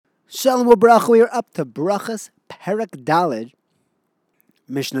Shalom u'bracha, we are up to Brachos, Perek Daled,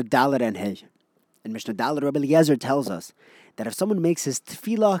 Mishnah Daled and Hey. In Mishnah Daled, Rabbi Eliezer tells us that if someone makes his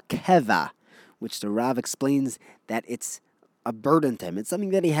tefillah keva, which the Rav explains that it's a burden to him, it's something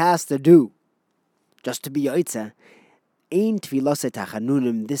that he has to do, just to be yotzeh, ein tefillah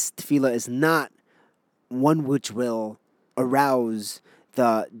tachanunim, this tefillah is not one which will arouse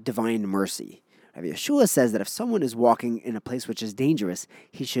the divine mercy. Rabbi Yeshua says that if someone is walking in a place which is dangerous,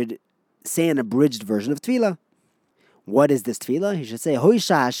 he should say an abridged version of tefillah. What is this tefillah? He should say,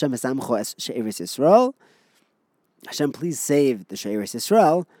 Hoisha Hashem esamcho es she'eres Yisrael. Hashem, please save the she'eres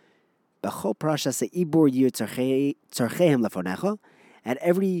Yisrael. B'chol parasha se'ibur yu tzarchehem lefonecha. At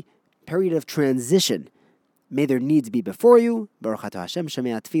every period of transition, may their needs be before you. Baruch atah Hashem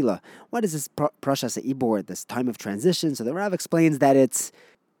shemei tefillah. What is this parasha se'ibur, this time of transition? So the Rav explains that it's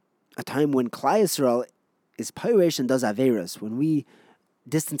a time when Klal Yisrael is peiresh and does averos, when we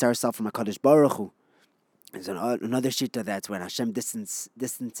distance ourselves from HaKadosh Baruch Hu. There's another shita that's when Hashem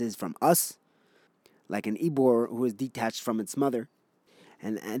distances from us, like an ibor who is detached from its mother.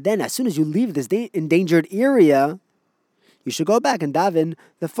 And then as soon as you leave this endangered area, you should go back and daven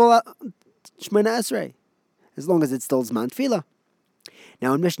the full Shemona Esrei, as long as it's still Zman Tefillah.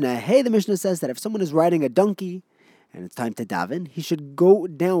 Now in Mishnah Hey, the Mishnah says that if someone is riding a donkey and it's time to daven, he should go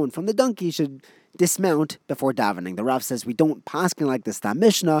down from the donkey, he should dismount before davening. The Rav says we don't paskin like this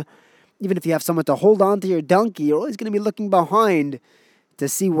Mishnah. Even if you have someone to hold on to your donkey, you're always going to be looking behind to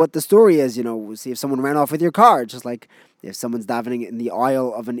see what the story is, see if someone ran off with your car. Just like if someone's davening in the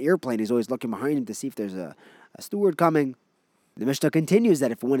aisle of an airplane, he's always looking behind him to see if there's a steward coming. The Mishnah continues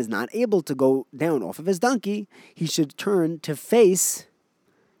that if one is not able to go down off of his donkey, he should turn to face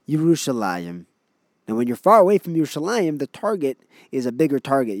Yerushalayim. And when you're far away from Yerushalayim, the target is a bigger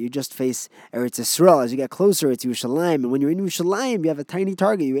target. You just face Eretz Yisrael. As you get closer, it's Yerushalayim. And when you're in Yerushalayim, you have a tiny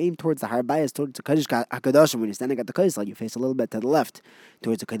target. You aim towards the Har Bayis, towards the Kodesh HaKadoshim. When you're standing at the Kodesh, you face a little bit to the left,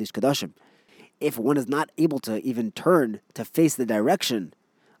 towards the Kodesh HaKadoshim. If one is not able to even turn to face the direction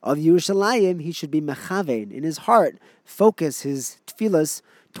of Yerushalayim, he should be mechavein, in his heart, focus his tefillas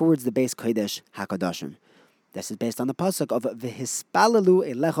towards the base Kodesh HaKadoshim. This is based on the pasuk of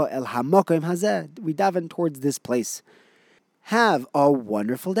V'hispalalu elecha el hamokim hazeh. We daven towards this place. Have a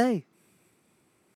wonderful day.